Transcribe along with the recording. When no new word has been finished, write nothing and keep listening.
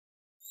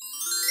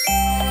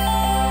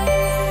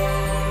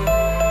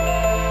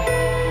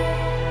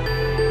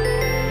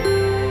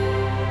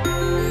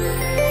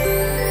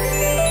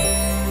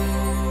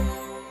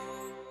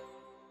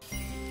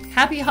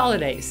Happy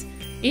holidays.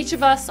 Each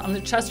of us on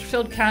the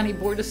Chesterfield County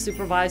Board of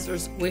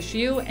Supervisors wish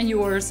you and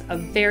yours a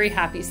very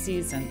happy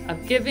season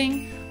of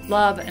giving,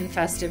 love, and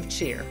festive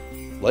cheer.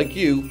 Like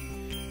you,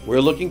 we're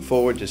looking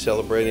forward to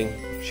celebrating,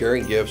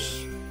 sharing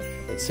gifts,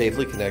 and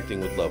safely connecting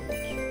with loved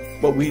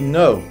ones. But we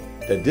know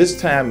that this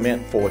time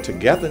meant for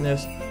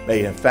togetherness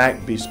may in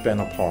fact be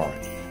spent apart.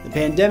 The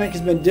pandemic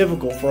has been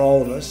difficult for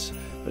all of us,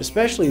 but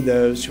especially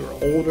those who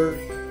are older,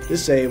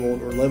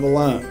 disabled, or live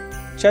alone.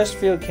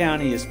 Chesterfield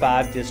County is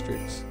 5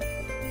 districts,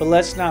 but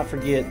let's not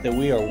forget that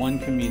we are one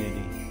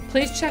community.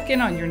 Please check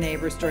in on your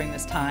neighbors during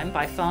this time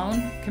by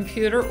phone,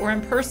 computer, or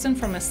in person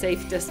from a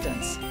safe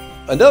distance.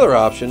 Another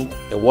option,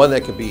 and one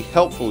that can be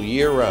helpful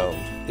year-round,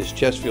 is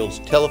Chesterfield's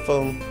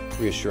Telephone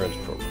Reassurance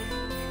Program.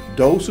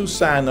 Those who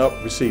sign up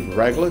receive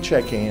regular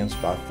check-ins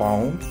by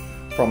phone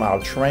from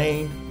our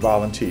trained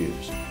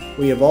volunteers.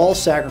 We have all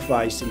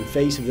sacrificed in the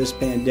face of this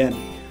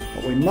pandemic,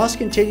 but we must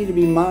continue to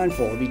be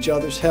mindful of each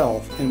other's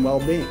health and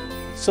well-being.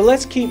 So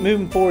let's keep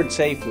moving forward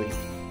safely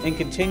and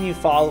continue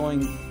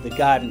following the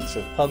guidance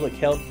of public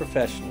health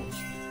professionals.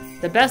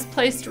 The best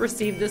place to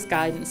receive this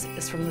guidance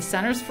is from the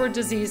Centers for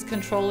Disease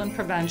Control and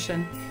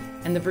Prevention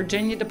and the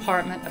Virginia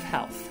Department of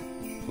Health.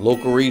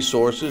 Local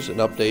resources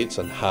and updates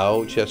on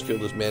how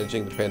Chesterfield is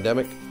managing the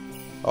pandemic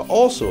are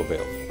also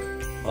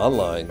available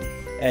online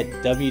at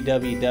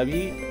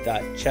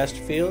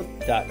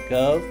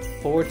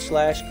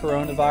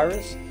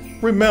www.chesterfield.gov/coronavirus.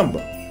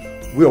 Remember,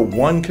 we're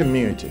one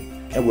community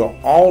and we're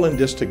all in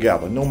this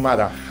together, no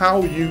matter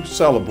how you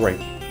celebrate.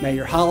 May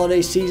your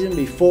holiday season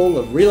be full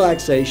of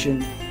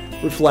relaxation,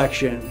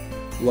 reflection,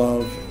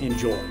 love, and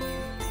joy.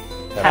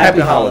 Happy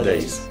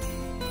holidays.